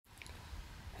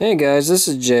Hey guys, this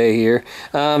is Jay here.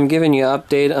 I'm giving you an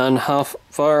update on how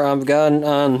far I've gotten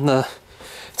on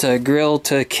the grill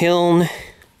to kiln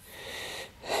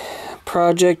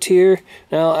project here.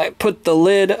 Now I put the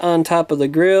lid on top of the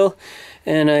grill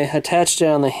and I attached it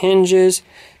on the hinges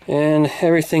and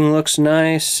everything looks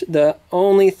nice. The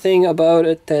only thing about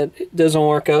it that doesn't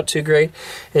work out too great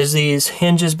is these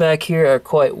hinges back here are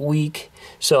quite weak,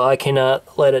 so I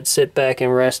cannot let it sit back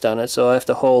and rest on it, so I have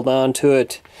to hold on to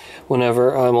it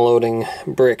whenever I'm loading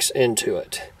bricks into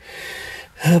it.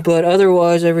 But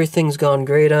otherwise everything's gone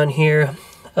great on here.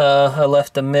 I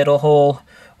left the middle hole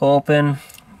open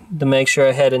to make sure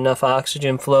I had enough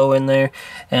oxygen flow in there,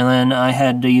 and then I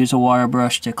had to use a wire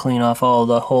brush to clean off all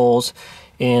the holes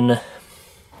in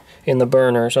the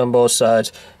burners on both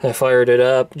sides. I fired it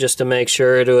up just to make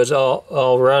sure it was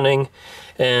all running,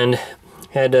 and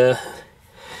had to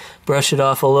brush it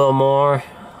off a little more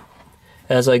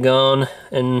as I gone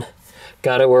and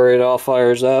got it where it all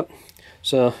fires up.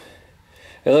 So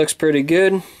it looks pretty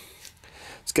good.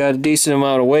 It's got a decent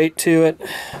amount of weight to it.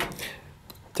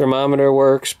 Thermometer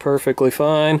works perfectly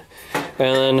fine.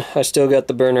 And then I still got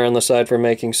the burner on the side for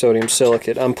making sodium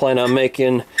silicate. I'm planning on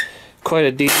making quite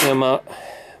a decent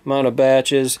amount of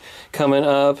batches coming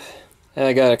up. And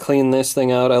I gotta clean this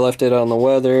thing out. I left it on the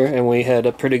weather and we had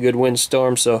a pretty good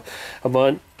windstorm, so a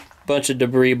bunch of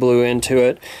debris blew into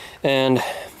it, and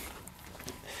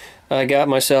I got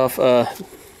myself a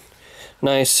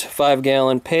nice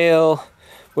 5-gallon pail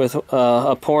with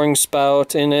a pouring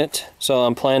spout in it, so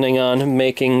I'm planning on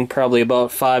making probably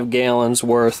about 5 gallons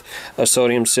worth of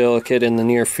sodium silicate in the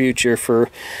near future for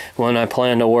when I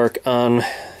plan to work on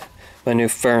my new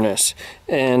furnace.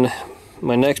 And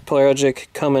my next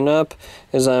project coming up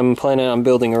is I'm planning on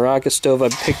building a rocket stove. I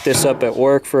picked this up at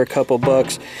work for a couple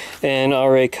bucks and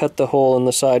already cut the hole in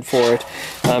the side for it.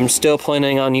 I'm still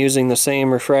planning on using the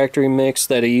same refractory mix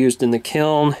that I used in the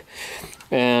kiln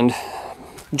and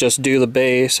just do the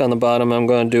base. On the bottom I'm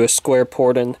going to do a square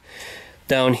port in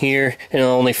down here, and I'll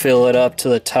only fill it up to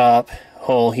the top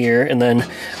hole here, and then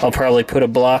I'll probably put a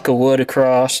block of wood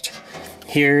across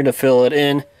here to fill it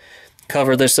in.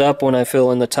 Cover this up when I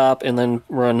fill in the top, and then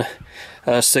run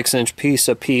a 6-inch piece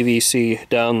of PVC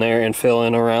down there and fill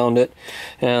in around it.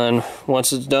 And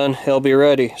once it's done, it'll be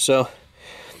ready. So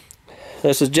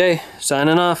this is Jay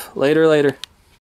signing off. Later.